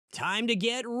Time to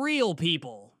get real,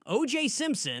 people. O.J.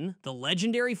 Simpson, the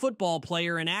legendary football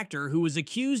player and actor who was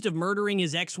accused of murdering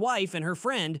his ex-wife and her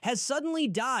friend, has suddenly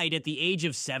died at the age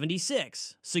of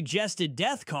 76. Suggested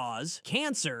death cause,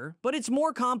 cancer, but it's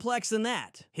more complex than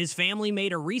that. His family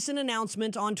made a recent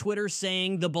announcement on Twitter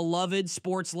saying the beloved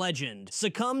sports legend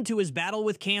succumbed to his battle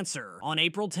with cancer on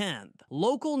April 10th.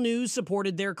 Local news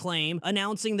supported their claim,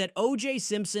 announcing that O.J.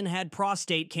 Simpson had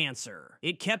prostate cancer.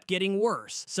 It kept getting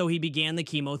worse, so he began the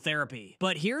chemotherapy.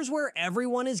 But here's where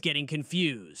everyone is getting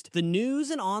confused. The news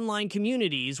and online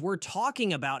communities were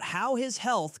talking about how his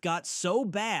health got so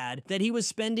bad that he was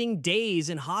spending days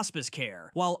in hospice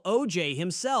care, while OJ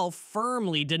himself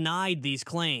firmly denied these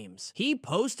claims. He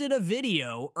posted a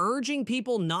video urging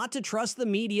people not to trust the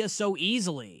media so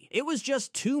easily. It was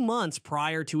just 2 months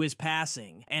prior to his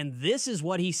passing, and this is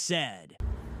what he said.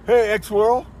 Hey,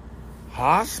 X-World,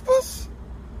 hospice?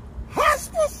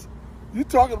 Hospice? You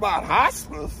talking about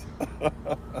hospice?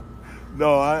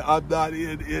 No, I'm not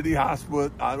in any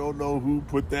hospital. I don't know who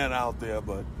put that out there,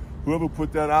 but whoever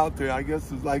put that out there, I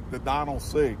guess is like the Donald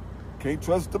saying, can't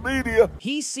trust the media.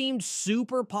 He seemed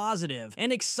super positive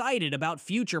and excited about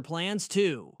future plans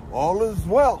too. All is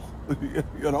well,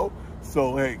 you know?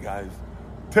 So, hey guys,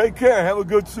 take care. Have a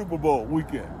good Super Bowl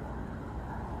weekend.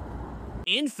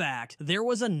 In fact, there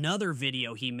was another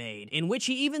video he made in which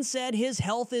he even said his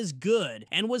health is good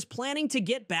and was planning to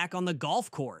get back on the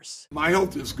golf course. My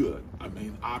health is good. I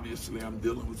mean, obviously I'm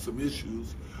dealing with some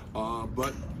issues,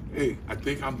 but hey, I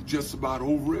think I'm just about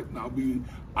over it, and I'll be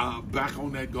back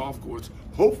on that golf course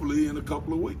hopefully in a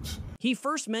couple of weeks. He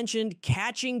first mentioned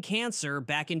catching cancer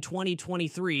back in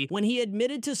 2023 when he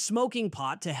admitted to smoking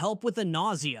pot to help with the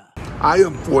nausea. I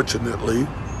unfortunately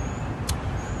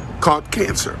caught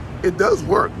cancer. It does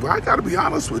work, but I gotta be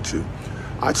honest with you.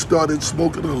 I started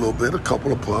smoking a little bit, a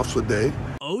couple of puffs a day.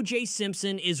 O.J.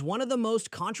 Simpson is one of the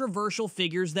most controversial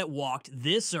figures that walked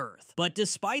this earth. But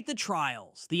despite the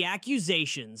trials, the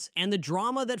accusations, and the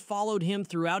drama that followed him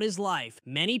throughout his life,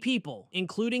 many people,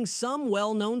 including some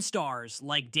well-known stars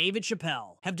like David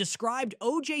Chappelle, have described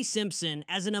O.J. Simpson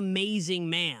as an amazing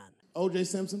man. O.J.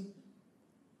 Simpson,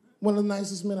 one of the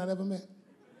nicest men I've ever met.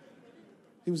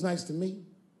 He was nice to me.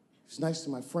 He was nice to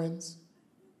my friends.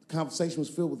 The conversation was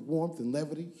filled with warmth and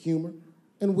levity, humor,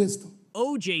 and wisdom.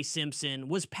 O.J. Simpson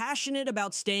was passionate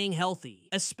about staying healthy,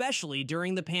 especially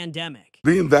during the pandemic.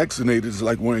 Being vaccinated is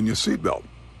like wearing your seatbelt.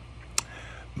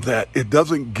 That it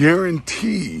doesn't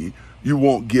guarantee you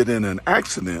won't get in an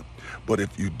accident, but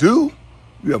if you do,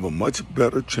 you have a much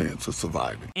better chance of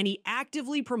surviving. And he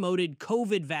actively promoted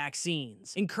COVID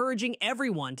vaccines, encouraging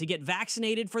everyone to get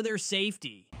vaccinated for their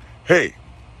safety. Hey,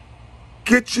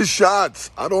 get your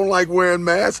shots. I don't like wearing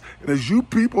masks, and it's you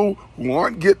people who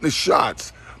aren't getting the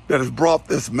shots that has brought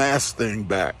this mask thing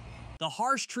back. The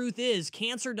harsh truth is,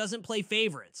 cancer doesn't play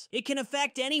favorites. It can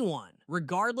affect anyone,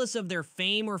 regardless of their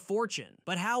fame or fortune.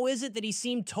 But how is it that he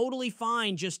seemed totally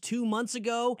fine just 2 months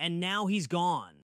ago and now he's gone?